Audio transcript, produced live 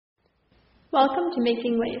Welcome to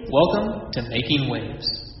Making Waves. Welcome to Making Waves.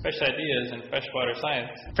 Fresh ideas and freshwater science.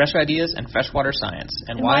 Fresh ideas and freshwater science,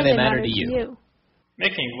 and why they matter to you.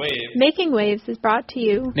 Making Waves. Making Waves is brought to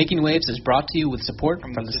you. Making Waves is brought to you with support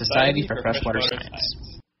from the Society for Freshwater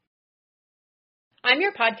Science. I'm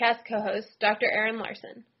your podcast co-host, Dr. Erin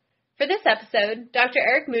Larson. For this episode, Dr.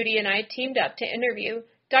 Eric Moody and I teamed up to interview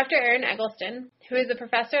Dr. Erin Eggleston, who is a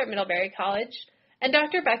professor at Middlebury College, and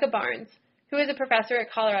Dr. Becca Barnes, who is a professor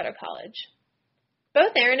at Colorado College.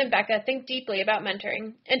 Both Erin and Becca think deeply about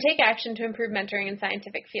mentoring and take action to improve mentoring in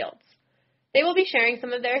scientific fields. They will be sharing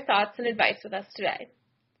some of their thoughts and advice with us today.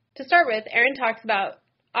 To start with, Erin talks about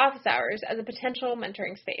office hours as a potential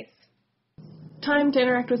mentoring space. Time to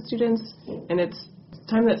interact with students, and it's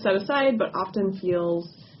time that's set aside but often feels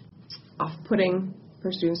off-putting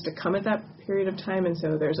for students to come at that period of time, and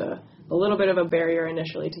so there's a little bit of a barrier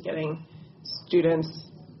initially to getting students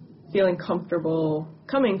feeling comfortable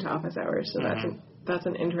coming to office hours. So that's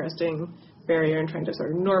an interesting barrier in trying to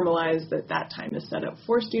sort of normalize that time is set up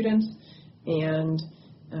for students and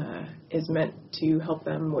is meant to help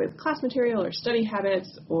them with class material or study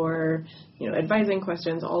habits or, advising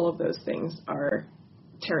questions. All of those things are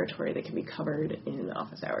territory that can be covered in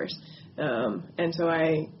office hours. And so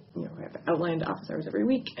I have outlined office hours every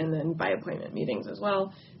week and then by appointment meetings as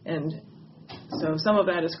well. And so some of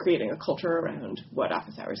that is creating a culture around what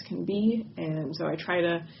office hours can be, and so I try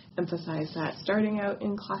to emphasize that starting out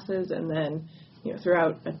in classes and then,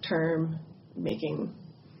 throughout a term, making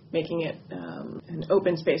it an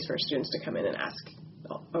open space for students to come in and ask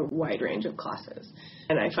a wide range of classes.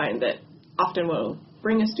 And I find that often what will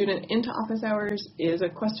bring a student into office hours is a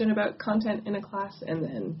question about content in a class, and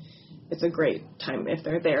then it's a great time. If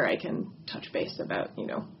they're there, I can touch base about,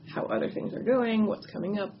 how other things are going, what's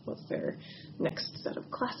coming up, what's their next set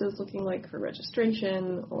of classes looking like for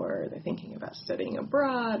registration, or they're thinking about studying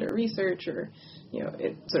abroad or research, or,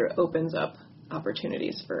 it sort of opens up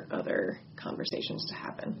opportunities for other conversations to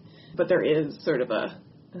happen. But there is sort of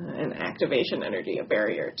an activation energy, a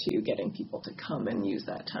barrier to getting people to come and use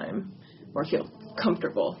that time or feel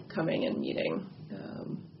comfortable coming and meeting.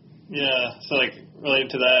 Yeah, so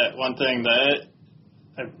related to that, one thing that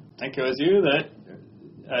I think it was you that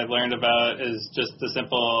I learned about is just the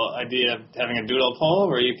simple idea of having a doodle poll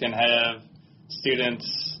where you can have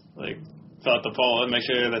students fill out the poll and make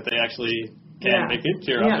sure that they actually can make it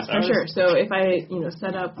to your office hours. Yeah, for sure. So if I,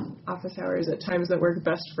 set up office hours at times that work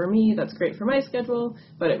best for me, that's great for my schedule,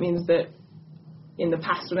 but it means that in the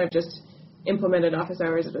past when I've just implemented office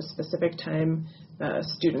hours at a specific time,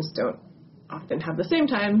 students don't often have the same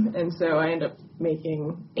time, and so I end up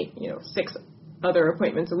making 6 other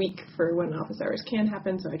appointments a week for when office hours can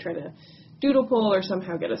happen. So I try to doodle poll or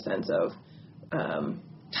somehow get a sense of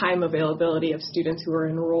time availability of students who are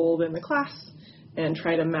enrolled in the class and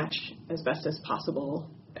try to match as best as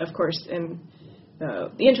possible. Of course, in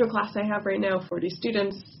the intro class I have right now, 40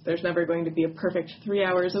 students, there's never going to be a perfect 3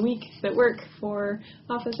 hours a week that work for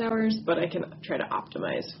office hours, but I can try to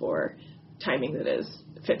optimize for timing that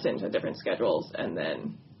fits into different schedules and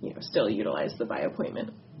then, still utilize the by appointment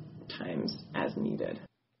times as needed.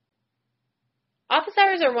 Office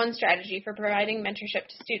hours are one strategy for providing mentorship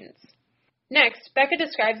to students. Next, Becca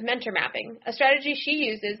describes mentor mapping, a strategy she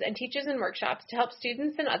uses and teaches in workshops to help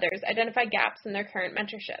students and others identify gaps in their current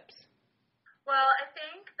mentorships. Well, I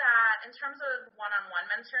think that in terms of one-on-one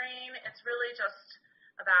mentoring, it's really just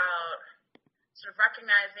about sort of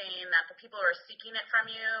recognizing that the people who are seeking it from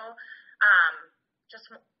you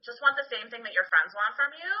just want the same thing that your friends want from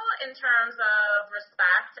you in terms of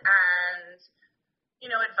respect and,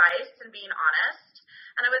 advice and being honest.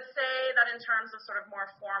 And I would say that in terms of sort of more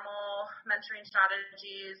formal mentoring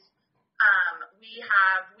strategies,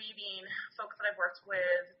 we being folks that I've worked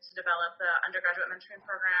with to develop the undergraduate mentoring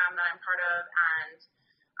program that I'm part of and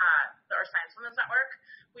our Science Women's Network,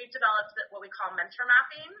 we've developed what we call mentor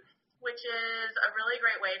mapping, which is a really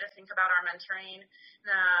great way to think about our mentoring in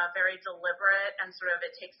a very deliberate and sort of it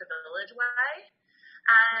takes a village way.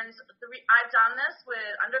 And I've done this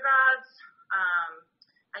with undergrads.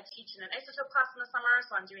 I teach in an isotope class in the summer,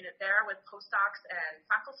 so I'm doing it there with postdocs and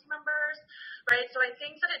faculty members, right? So I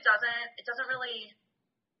think that it doesn't really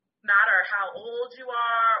matter how old you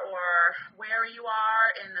are or where you are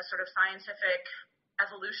in the sort of scientific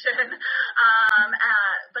evolution,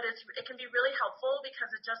 but it can be really helpful because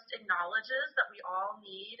it just acknowledges that we all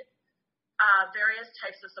need various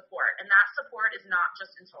types of support, and that support is not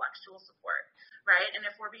just intellectual support, right? And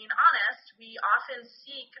if we're being honest, we often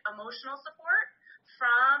seek emotional support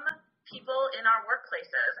from people in our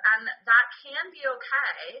workplaces, and that can be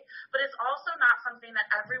okay, but it's also not something that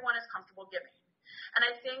everyone is comfortable giving. And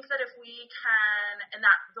I think that if we can, and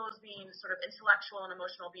that those being sort of intellectual and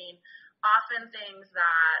emotional being often things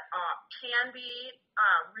that can be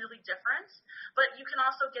really different, but you can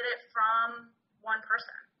also get it from one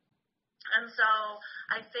person. And so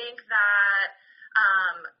I think that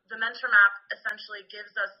the mentor map essentially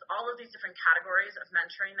gives us all of these different categories of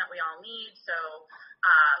mentoring that we all need. So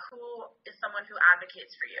who is someone who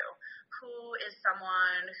advocates for you? Who is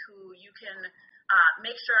someone who you can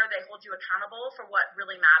make sure they hold you accountable for what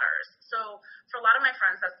really matters? So for a lot of my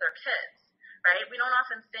friends, that's their kids, right? We don't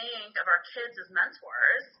often think of our kids as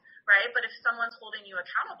mentors, right? But if someone's holding you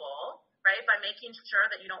accountable, right, by making sure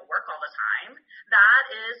that you don't work all the time, that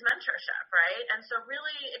is mentorship, right? And so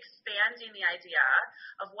really expanding the idea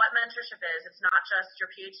of what mentorship is. It's not just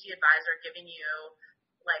your PhD advisor giving you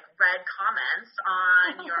like red comments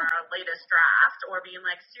on your latest draft or being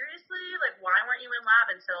like, seriously, like why weren't you in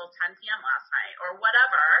lab until 10 p.m. last night or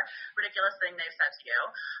whatever ridiculous thing they've said to you.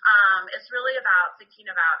 It's really about thinking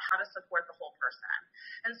about how to support the whole person.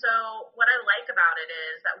 And so what I like about it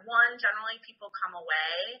is that one, generally people come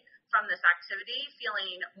away from this activity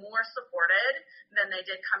feeling more supported than they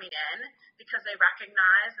did coming in because they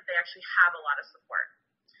recognize that they actually have a lot of support.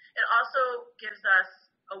 It also gives us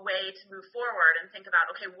a way to move forward and think about,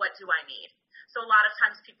 okay, what do I need? So a lot of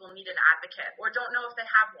times people need an advocate or don't know if they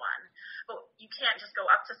have one, but you can't just go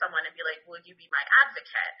up to someone and be like, will you be my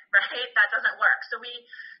advocate, right? That doesn't work. So we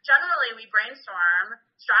brainstorm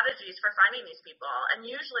strategies for finding these people, and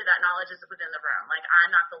usually that knowledge is within the room. Like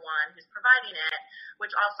I'm not the one who's providing it,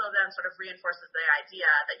 which also then sort of reinforces the idea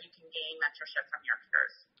that you can gain mentorship from your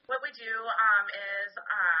peers. What we do is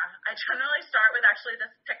I generally start with actually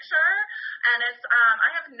this picture, and it's I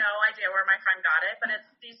have no idea where my friend got it, but it's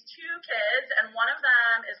these two kids, and one of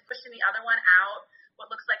them is pushing the other one out what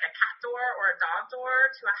looks like a cat door or a dog door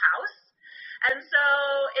to a house. And so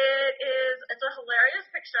it's a hilarious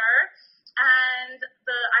picture, and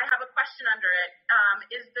I have a question under it.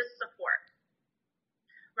 Is this support?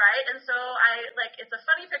 Right? And so it's a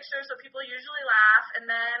funny picture, so people usually laugh, and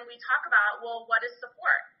then we talk about, well, what is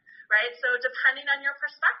support? Right? So depending on your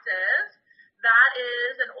perspective, that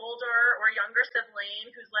is an older or younger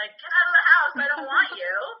sibling who's like, get out of the house, I don't want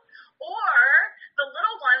you. Or the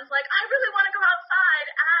little one's like, I really want to go outside,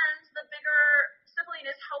 and the bigger sibling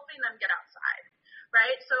is helping them get outside.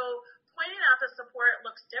 Right? So pointing out that support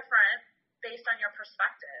looks different based on your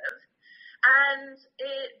perspective, and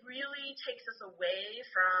it really takes us away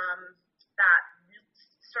from that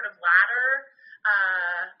sort of ladder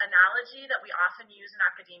analogy that we often use in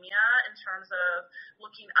academia in terms of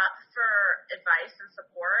looking up for advice and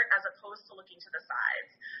support as opposed to looking to the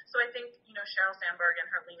sides. So I think, Sheryl Sandberg in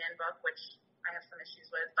her Lean In book, which I have some issues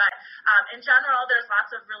with, but in general, there's lots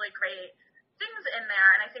of really great things in there,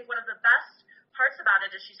 and I think one of the best parts about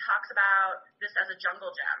it is she talks about this as a jungle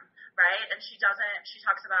gym, right? And she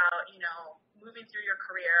talks about, moving through your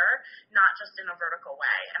career, not just in a vertical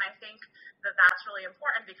way. And I think that that's really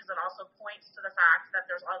important because it also points to the fact that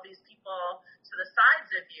there's all these people to the sides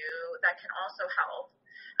of you that can also help.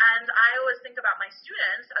 And I always think about my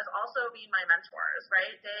students as also being my mentors,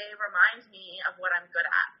 right? They remind me of what I'm good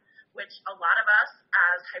at, which a lot of us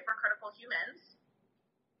as hypercritical humans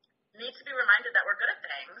need to be reminded that we're good at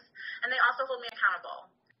things, and they also hold me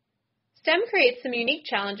accountable. STEM creates some unique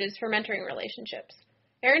challenges for mentoring relationships.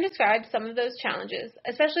 Erin describes some of those challenges,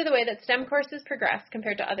 especially the way that STEM courses progress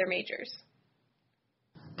compared to other majors.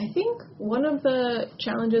 I think one of the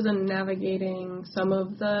challenges in navigating some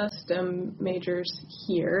of the STEM majors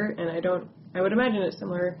here, and I would imagine it's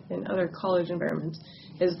similar in other college environments,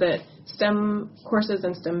 is that STEM courses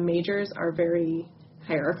and STEM majors are very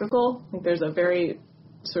hierarchical. Like there's a very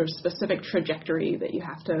sort of specific trajectory that you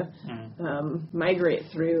have to migrate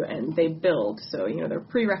through, and they build. So, there are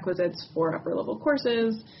prerequisites for upper level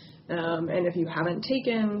courses, and if you haven't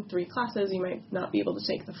taken 3 classes, you might not be able to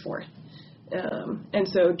take the 4th. And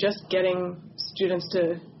so just getting students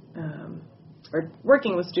to, or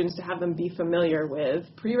working with students to have them be familiar with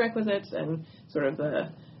prerequisites and sort of the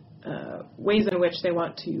ways in which they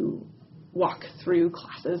want to walk through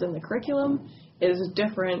classes in the curriculum is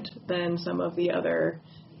different than some of the other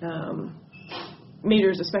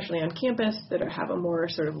majors, especially on campus, that have a more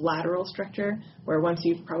sort of lateral structure, where once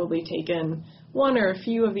you've probably taken one or a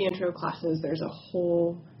few of the intro classes, there's a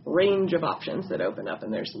whole range of options that open up,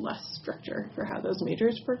 and there's less structure for how those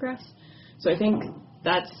majors progress. So I think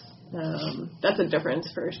that's a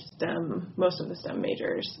difference for STEM, most of the STEM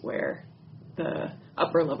majors, where the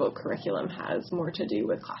upper level curriculum has more to do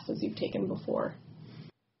with classes you've taken before.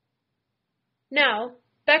 Now,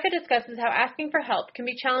 Becca discusses how asking for help can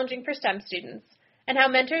be challenging for STEM students and how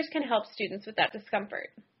mentors can help students with that discomfort.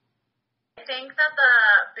 I think that the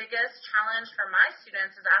biggest challenge for my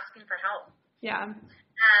students is asking for help. Yeah.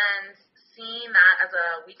 And seeing that as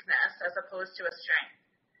a weakness as opposed to a strength.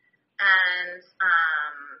 And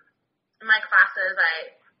in my classes,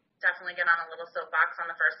 I definitely get on a little soapbox on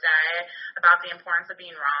the first day about the importance of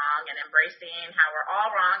being wrong and embracing how we're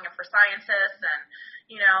all wrong if we're scientists and,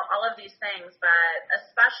 all of these things. But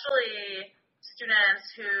especially students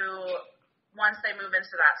who, once they move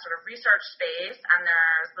into that sort of research space and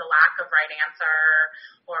there's the lack of right answer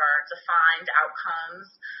or defined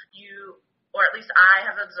outcomes, or at least I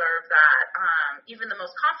have observed that even the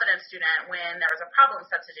most confident student, when there was a problem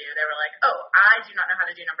set to do, they were like, oh, I do not know how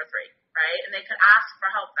to do number 3, right? And they could ask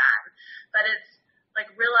for help then. But it's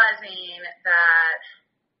like realizing that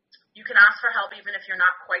you can ask for help even if you're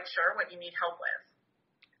not quite sure what you need help with.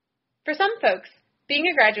 For some folks, being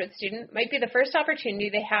a graduate student might be the first opportunity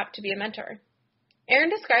they have to be a mentor. Erin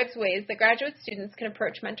describes ways that graduate students can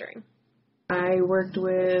approach mentoring. I worked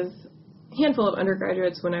with handful of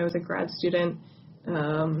undergraduates when I was a grad student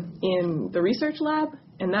in the research lab,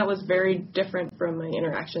 and that was very different from my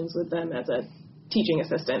interactions with them as a teaching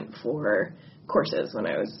assistant for courses when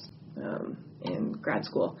I was in grad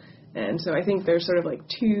school. And so I think there's sort of like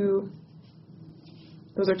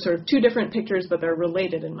those are sort of two different pictures, but they're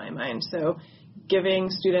related in my mind. So giving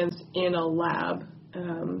students in a lab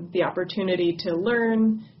the opportunity to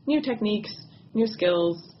learn new techniques, new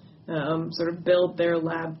skills, sort of build their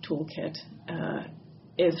lab toolkit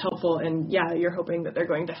is helpful. And yeah, you're hoping that they're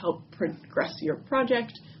going to help progress your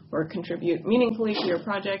project or contribute meaningfully to your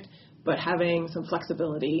project, but having some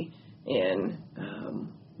flexibility in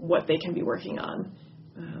what they can be working on,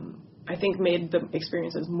 I think made the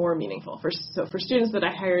experiences more meaningful. So for students that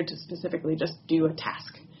I hired to specifically just do a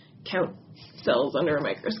task, count cells under a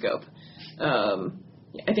microscope,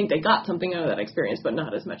 I think they got something out of that experience, but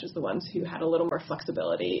not as much as the ones who had a little more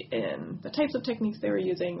flexibility in the types of techniques they were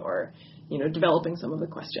using or, developing some of the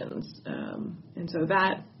questions. And so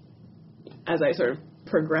that, as I sort of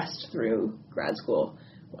progressed through grad school,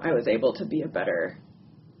 I was able to be a better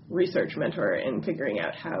research mentor in figuring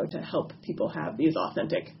out how to help people have these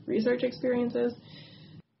authentic research experiences.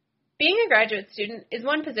 Being a graduate student is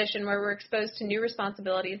one position where we're exposed to new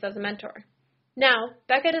responsibilities as a mentor. Now,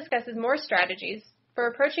 Becca discusses more strategies for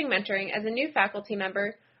approaching mentoring as a new faculty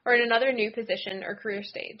member or in another new position or career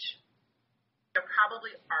stage. You're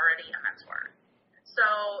probably already a mentor. So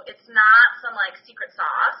it's not some secret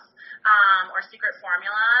sauce or secret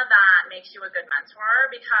formula that makes you a good mentor,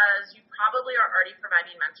 because you probably are already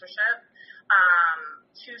providing mentorship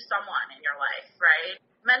to someone in your life, right?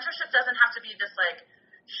 Mentorship doesn't have to be this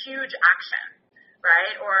huge action,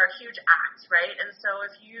 right, or a huge act, right? And so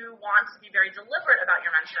if you want to be very deliberate about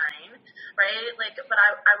your mentoring, right, but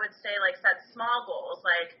I would say set small goals,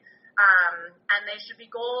 and they should be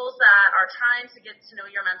goals that are trying to get to know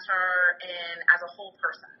your mentor as a whole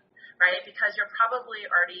person, right? Because you're probably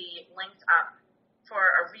already linked up for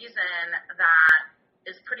a reason that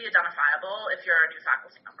is pretty identifiable if you're a new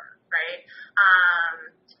faculty member, right?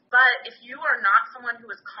 But if you are not someone who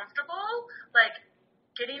is comfortable,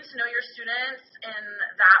 getting to know your students in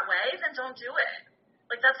that way, then don't do it.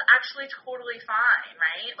 That's actually totally fine,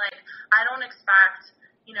 right? I don't expect,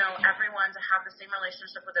 everyone to have the same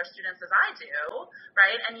relationship with their students as I do,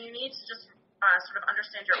 right? And you need to just sort of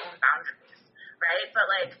understand your own boundaries, right? But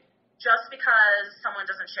just because someone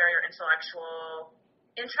doesn't share your intellectual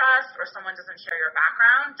interest or someone doesn't share your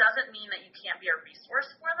background doesn't mean that you can't be a resource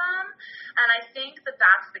for them. And I think that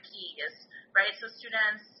that's the key is, right? So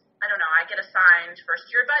students, I don't know, I get assigned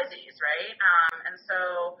first-year advisees, right? And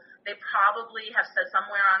so they probably have said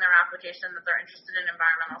somewhere on their application that they're interested in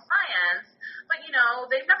environmental science, but,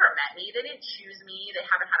 they've never met me. They didn't choose me. They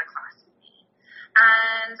haven't had a class with me.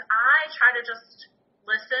 And I try to just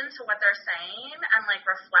listen to what they're saying and,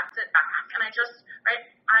 reflect it back. And I'm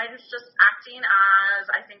just acting as,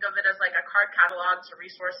 I think of it as, a card catalog to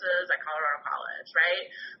resources at Colorado College, right?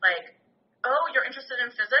 Oh, you're interested in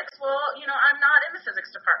physics? Well, I'm not in the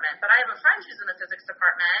physics department, but I have a friend who's in the physics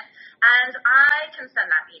department, and I can send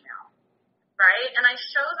that email, right? And I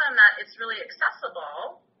show them that it's really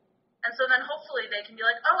accessible, and so then hopefully they can be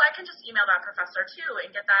like, oh, I can just email that professor too and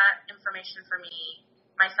get that information for me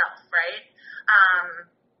myself, right?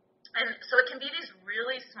 And so it can be these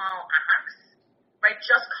really small acts, right?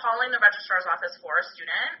 Just calling the registrar's office for a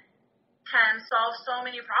student can solve so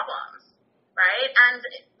many problems. Right? And,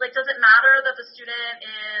 does it matter that the student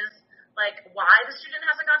is, why the student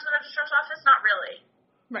hasn't gone to the registrar's office? Not really.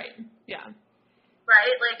 Right. Yeah.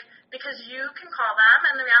 Right? Because you can call them,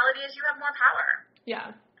 and the reality is you have more power.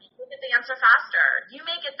 Yeah. get the answer faster. You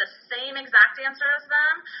may get the same exact answer as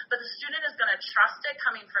them, but the student is going to trust it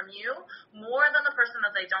coming from you more than the person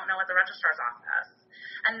that they don't know at the registrar's office.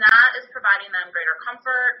 And that is providing them greater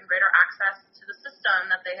comfort and greater access to the system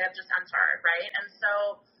that they have just entered, right? And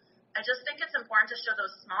so I just think it's important to show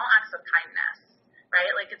those small acts of kindness,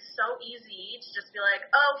 right? Like, it's so easy to just be like,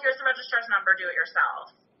 oh, here's the registrar's number, do it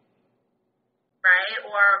yourself, right?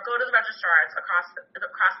 Or go to the registrar, it's across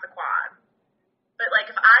the quad. But, like,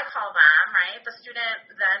 if I call them, right, the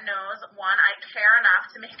student then knows, one, I care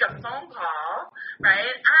enough to make a phone call,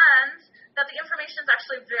 right, and that the information is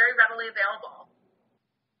actually very readily available.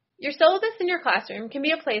 Your syllabus in your classroom can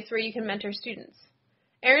be a place where you can mentor students.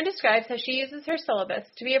 Erin describes how she uses her syllabus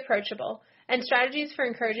to be approachable and strategies for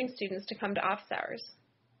encouraging students to come to office hours.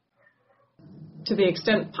 To the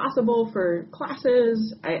extent possible for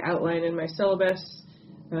classes, I outline in my syllabus,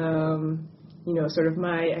 sort of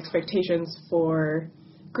my expectations for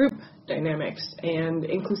group dynamics and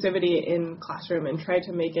inclusivity in classroom, and try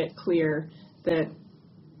to make it clear that,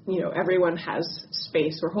 everyone has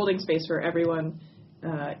space. We're holding space for everyone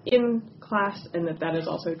in class, and that is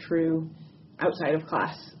also true outside of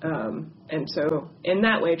class. And so in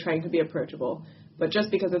that way, trying to be approachable. But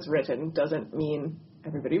just because it's written doesn't mean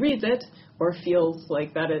everybody reads it or feels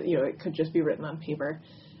like that it could just be written on paper.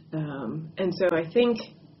 And so I think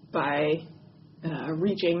by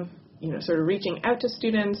reaching out to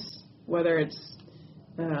students, whether it's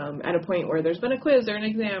at a point where there's been a quiz or an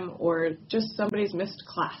exam, or just somebody's missed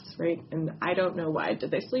class, right? And I don't know why.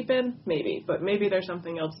 Did they sleep in? Maybe. But maybe there's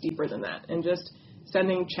something else deeper than that. And just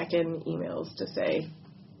sending check-in emails to say,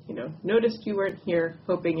 noticed you weren't here,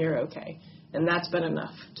 hoping you're okay. And that's been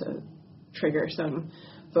enough to trigger some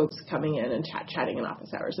folks coming in and chatting in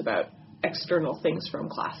office hours about external things from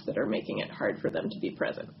class that are making it hard for them to be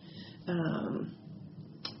present. And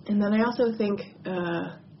then I also think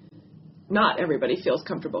not everybody feels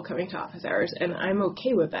comfortable coming to office hours, and I'm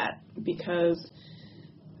okay with that because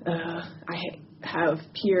I have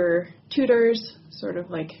peer tutors, sort of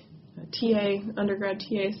like a TA, undergrad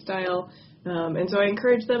TA style, and so I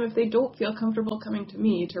encourage them, if they don't feel comfortable coming to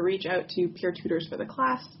me, to reach out to peer tutors for the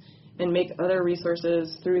class and make other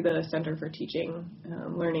resources through the Center for Teaching,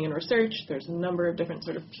 Learning, and Research. There's a number of different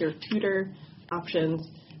sort of peer tutor options.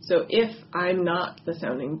 So if I'm not the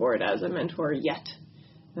sounding board as a mentor yet,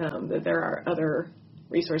 that there are other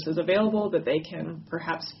resources available that they can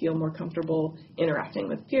perhaps feel more comfortable interacting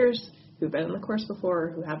with peers who've been in the course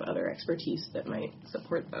before, who have other expertise that might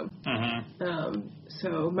support them.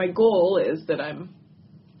 So my goal is that I'm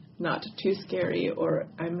not too scary or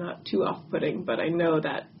I'm not too off-putting, but I know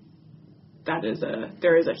that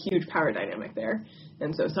there is a huge power dynamic there.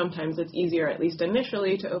 And so sometimes it's easier, at least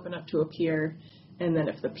initially, to open up to a peer. And then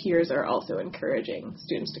if the peers are also encouraging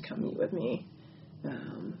students to come meet with me,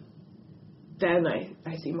 then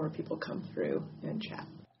I see more people come through and chat.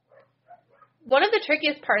 One of the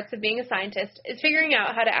trickiest parts of being a scientist is figuring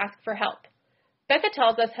out how to ask for help. Becca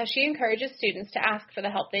tells us how she encourages students to ask for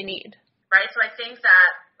the help they need. Right, so I think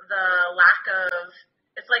that the lack of,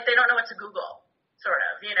 it's like they don't know what to Google, sort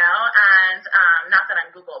of, and not that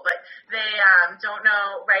I'm Google, but they don't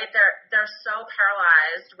know, right, they're so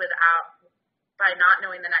paralyzed by not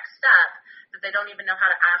knowing the next step that they don't even know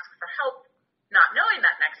how to ask for help not knowing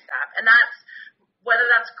that next step. And that's whether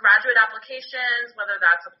that's graduate applications, whether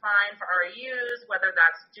that's applying for REUs, whether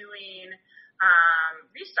that's doing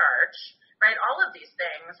research, right? All of these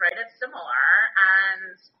things, right? It's similar.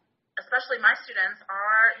 And especially my students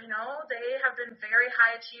are, they have been very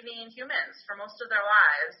high achieving humans for most of their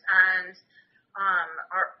lives and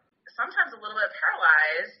are sometimes a little bit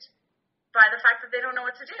paralyzed by the fact that they don't know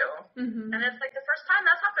what to do. And it's like the first time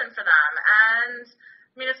that's happened for them. And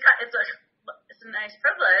I mean, it's a nice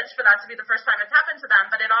privilege for that to be the first time it's happened to them,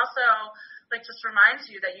 but it also just reminds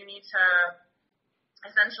you that you need to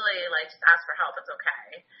essentially just ask for help. It's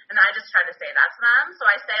okay. And I just try to say that to them. So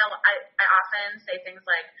I often say things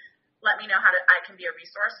like, let me know I can be a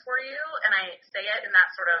resource for you. And I say it in that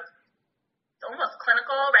sort of almost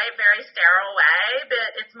clinical, right, very sterile way, but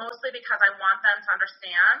it's mostly because I want them to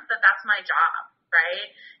understand that that's my job, right?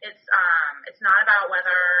 It's not about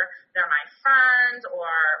whether they're my friend or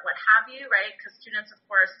what have you, right? Because students, of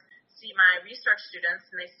course, see my research students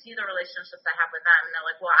and they see the relationships I have with them, and they're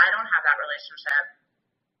like, well, I don't have that relationship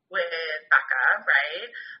with Becca, right?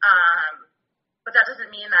 But that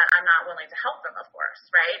doesn't mean that I'm not willing to help them, of course,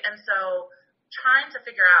 right? And so trying to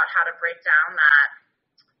figure out how to break down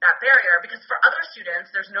that barrier, because for other students,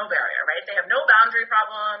 there's no barrier, right? They have no boundary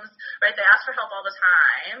problems, right? They ask for help all the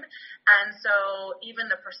time. And so even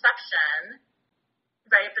the perception,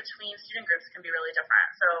 right, between student groups can be really different.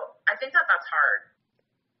 So I think that that's hard.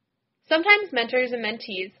 Sometimes mentors and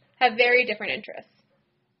mentees have very different interests.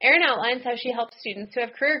 Erin outlines how she helps students who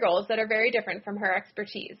have career goals that are very different from her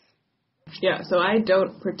expertise. Yeah, so I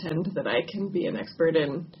don't pretend that I can be an expert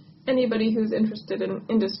in anybody who's interested in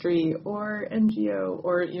industry or NGO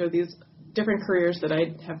or, these different careers that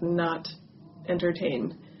I have not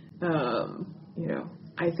entertained.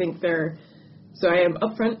 I think so I am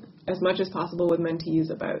upfront as much as possible with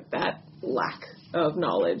mentees about that lack of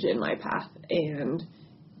knowledge in my path, and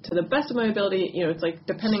to the best of my ability, it's like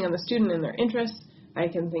depending on the student and their interests, I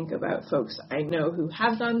can think about folks I know who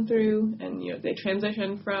have gone through and, they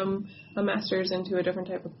transitioned from a master's into a different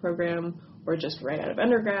type of program, or just right out of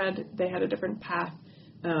undergrad, they had a different path.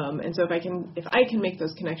 And so if I can make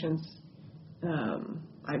those connections,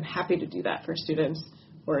 I'm happy to do that for students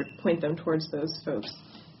or point them towards those folks.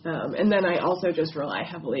 And then I also just rely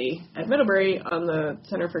heavily at Middlebury on the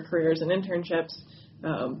Center for Careers and Internships,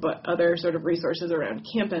 but other sort of resources around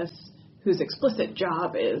campus whose explicit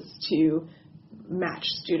job is to match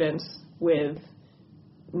students with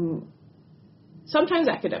sometimes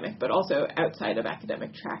academic, but also outside of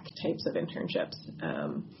academic track types of internships,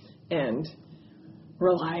 and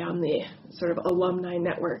rely on the sort of alumni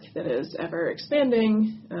network that is ever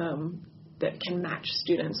expanding, that can match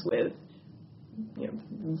students with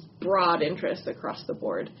broad interests across the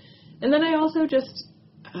board. And then I also just,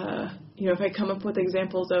 if I come up with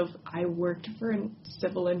examples of, I worked for a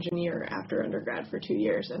civil engineer after undergrad for 2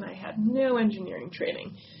 years and I had no engineering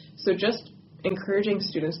training. So just encouraging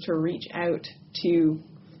students to reach out to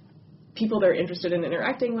people they're interested in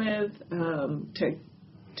interacting with,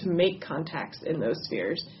 to make contacts in those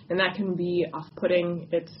spheres. And that can be off-putting.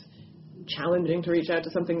 It's challenging to reach out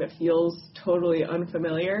to something that feels totally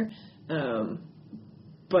unfamiliar.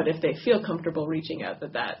 But if they feel comfortable reaching out,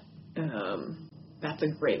 that's a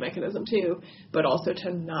great mechanism too. But also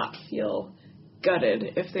to not feel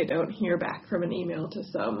gutted if they don't hear back from an email to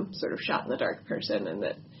some sort of shot in the dark person, and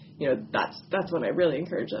that that's when I really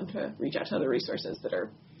encourage them to reach out to other resources that are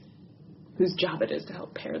whose job it is to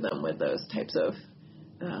help pair them with those types of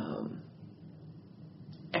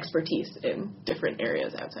expertise in different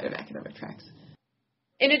areas outside of academic tracks.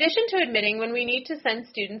 In addition to admitting when we need to send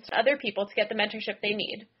students to other people to get the mentorship they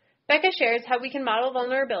need, Becca shares how we can model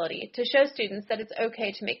vulnerability to show students that it's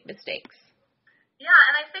okay to make mistakes. Yeah,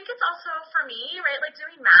 and I think it's also, for me, right, like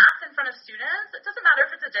doing math in front of students, it doesn't matter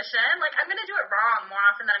if it's addition. Like, I'm going to do it wrong more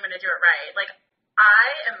often than I'm going to do it right. Like,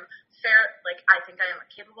 I think I am a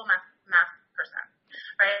capable math person,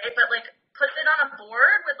 right? But, put it on a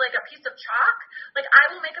board with, a piece of chalk, I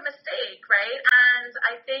will make a mistake, right? And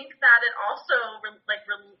I think that it also,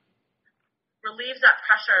 relieves that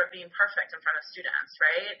pressure of being perfect in front of students,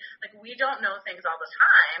 right? We don't know things all the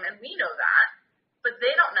time, and we know that, but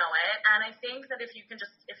they don't know it. And I think that if you can,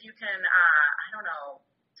 I don't know,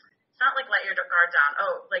 it's not let your guard down.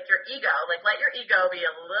 Oh, your ego, let your ego be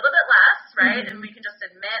a little bit less, right? Mm-hmm. And we can just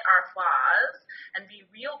admit our flaws and be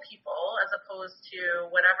real people as opposed to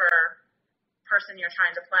whatever person you're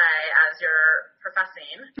trying to play as you're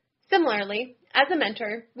professing. Similarly, as a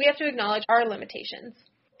mentor, we have to acknowledge our limitations.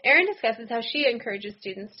 Erin discusses how she encourages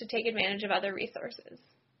students to take advantage of other resources.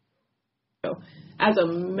 So, as a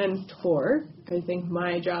mentor, I think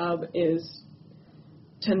my job is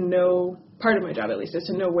to know, part of my job at least, is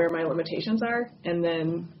to know where my limitations are, and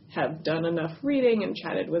then have done enough reading and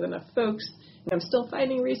chatted with enough folks, and I'm still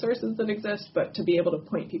finding resources that exist, but to be able to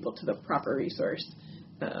point people to the proper resource,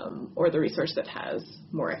 or the resource that has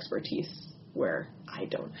more expertise where I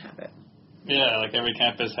don't have it. Yeah, every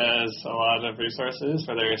campus has a lot of resources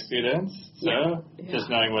for their students, so just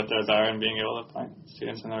knowing what those are and being able to point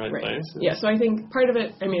students in the right place. Yeah, so I think part of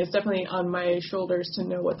it, it's definitely on my shoulders to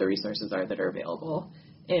know what the resources are that are available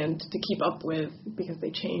and to keep up with, because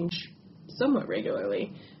they change somewhat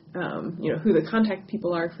regularly, who the contact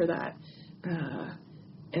people are for that.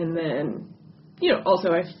 And then,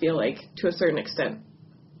 also I feel like to a certain extent,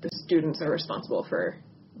 the students are responsible for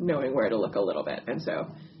knowing where to look a little bit. And so,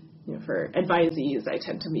 for advisees, I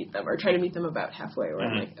tend to meet them or try to meet them about halfway where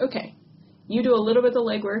I'm like, okay, you do a little bit of the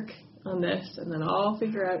legwork on this, and then I'll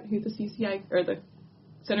figure out who the CCI or the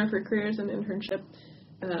Center for Careers and Internship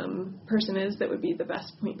person is that would be the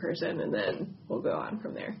best point person, and then we'll go on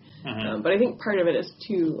from there. But I think part of it is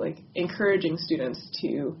to encouraging students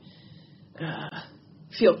to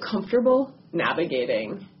feel comfortable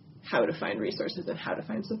navigating how to find resources and how to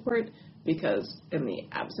find support, because in the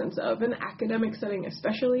absence of an academic setting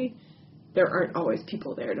especially, there aren't always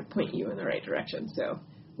people there to point you in the right direction. So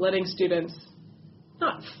letting students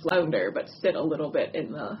not flounder, but sit a little bit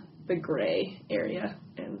in the gray area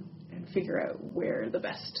and figure out where the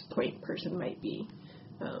best point person might be.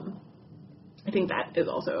 I think that is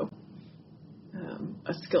also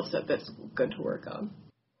a skill set that's good to work on.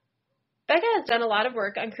 Becca has done a lot of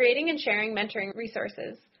work on creating and sharing mentoring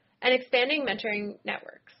resources and expanding mentoring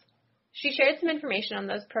networks. She shared some information on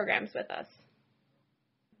those programs with us.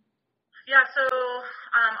 Yeah, so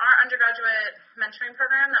our undergraduate mentoring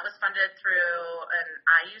program that was funded through an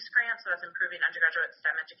IUS grant, so that's Improving Undergraduate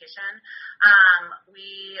STEM Education.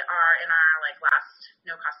 We are in our last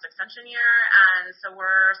no-cost extension year, and so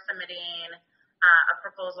we're submitting a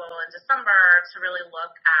proposal in December to really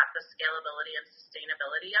look at the scalability and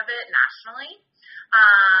sustainability of it nationally.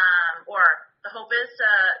 Or the hope is to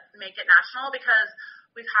make it national because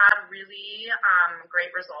we've had really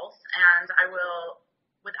great results, and I will,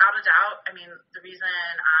 without a doubt, I mean, the reason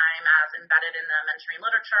I'm as embedded in the mentoring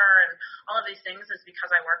literature and all of these things is because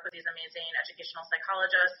I work with these amazing educational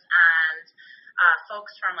psychologists and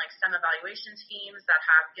folks from STEM evaluation teams that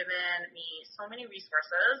have given me so many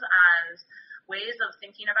resources and ways of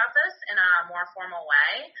thinking about this in a more formal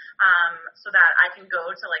way, so that I can go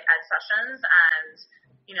to ed sessions and,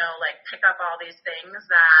 pick up all these things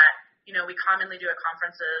that, we commonly do at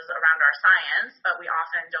conferences around our science, but we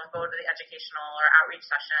often don't go to the educational or outreach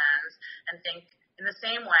sessions and think in the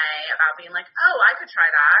same way about being oh, I could try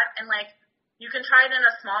that. And you can try it in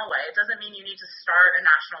a small way. It doesn't mean you need to start a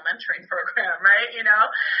national mentoring program, right? And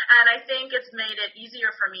I think it's made it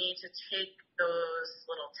easier for me to take those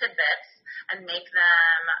little tidbits and make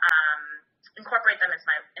them, incorporate them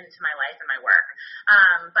into my life and my work.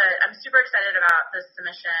 But I'm super excited about this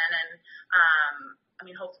submission, and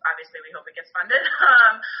obviously we hope it gets funded.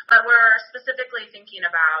 But we're specifically thinking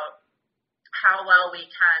about how well we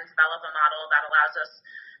can develop a model that allows us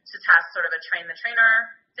to test sort of a train the trainer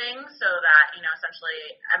thing, so that,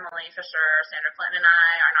 essentially Emily Fisher, Sandra Clinton, and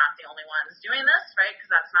I are not the only ones doing this, right? Because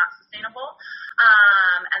that's not sustainable.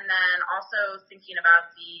 And then also thinking about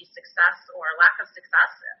the success or lack of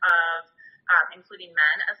success of including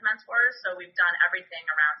men as mentors. So we've done everything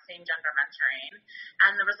around same gender mentoring,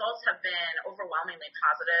 and the results have been overwhelmingly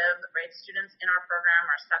positive, right? Students in our program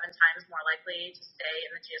are 7 times more likely to stay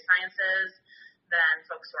in the geosciences than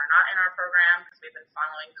folks who are not in our program, because we've been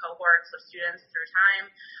following cohorts of students through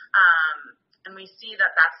time. And we see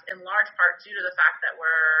that that's in large part due to the fact that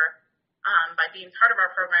we're, by being part of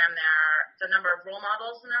our program there, the number of role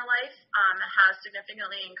models in their life has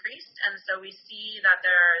significantly increased. And so we see that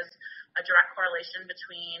there's a direct correlation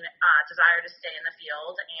between desire to stay in the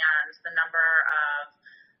field and the number of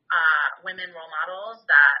women role models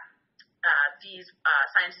that these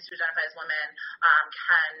scientists who identify as women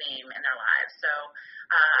can name in their lives. So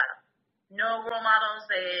no role models,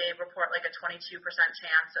 they report a 22%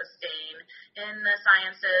 chance of staying in the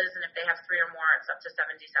sciences, and if they have 3 or more, it's up to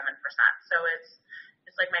 77%. So it's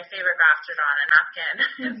my favorite graph to draw on a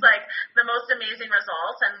napkin. It's the most amazing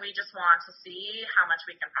results, and we just want to see how much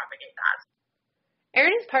we can propagate that.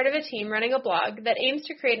 Erin is part of a team running a blog that aims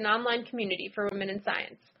to create an online community for women in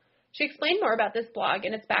science. She explained more about this blog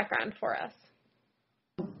and its background for us.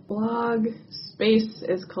 Blog space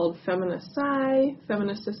is called Feministi,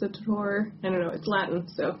 Feministicitor. I don't know, it's Latin,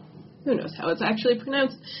 so who knows how it's actually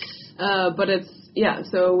pronounced. But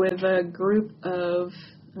so with a group of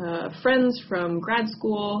friends from grad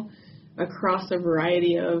school across a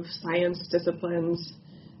variety of science disciplines,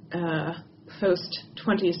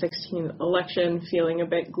 post-2016 election, feeling a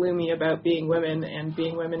bit gloomy about being women and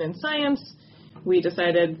being women in science, we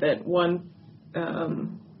decided that one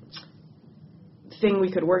thing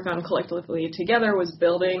we could work on collectively together was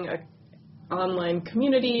building an online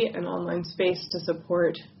community, an online space to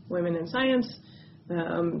support women in science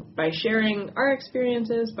by sharing our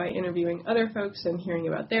experiences, by interviewing other folks and hearing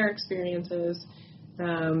about their experiences,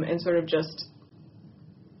 and sort of just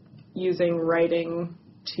using writing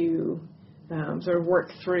to sort of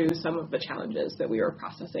work through some of the challenges that we were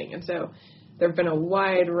processing. And so there have been a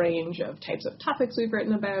wide range of types of topics we've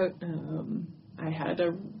written about. I had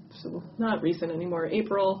not recent anymore,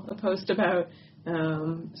 April, a post about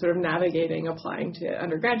sort of navigating applying to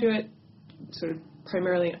undergraduate, sort of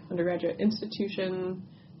primarily undergraduate institution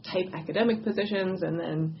type academic positions, and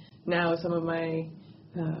then now some of my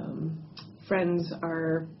friends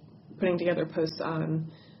are putting together posts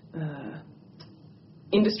on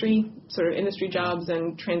industry jobs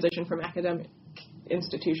and transition from academic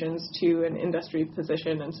institutions to an industry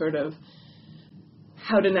position and sort of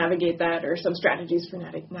how to navigate that, or some strategies for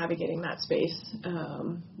navigating that space.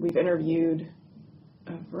 We've interviewed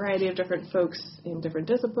a variety of different folks in different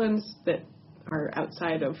disciplines that are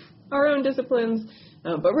outside of our own disciplines,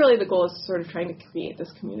 but really the goal is sort of trying to create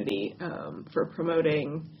this community for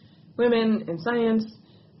promoting women in science,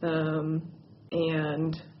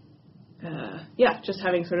 and just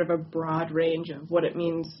having sort of a broad range of what it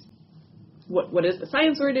means what is the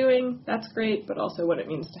science we're doing, that's great, but also what it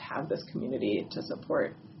means to have this community to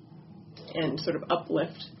support and sort of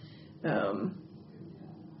uplift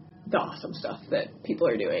the awesome stuff that people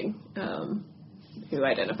are doing who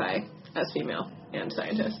identify as female and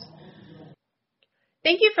scientists.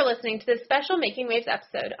 Thank you for listening to this special Making Waves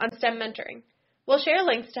episode on STEM mentoring. We'll share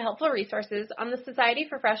links to helpful resources on the Society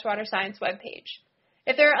for Freshwater Science webpage.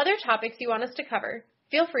 If there are other topics you want us to cover,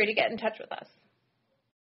 feel free to get in touch with us.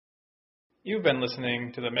 You've been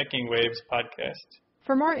listening to the Making Waves podcast.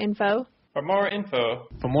 For more info,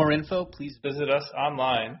 please visit us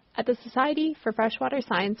online at the Society for Freshwater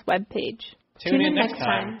Science webpage. Tune in next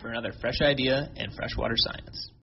time for another fresh idea in freshwater science.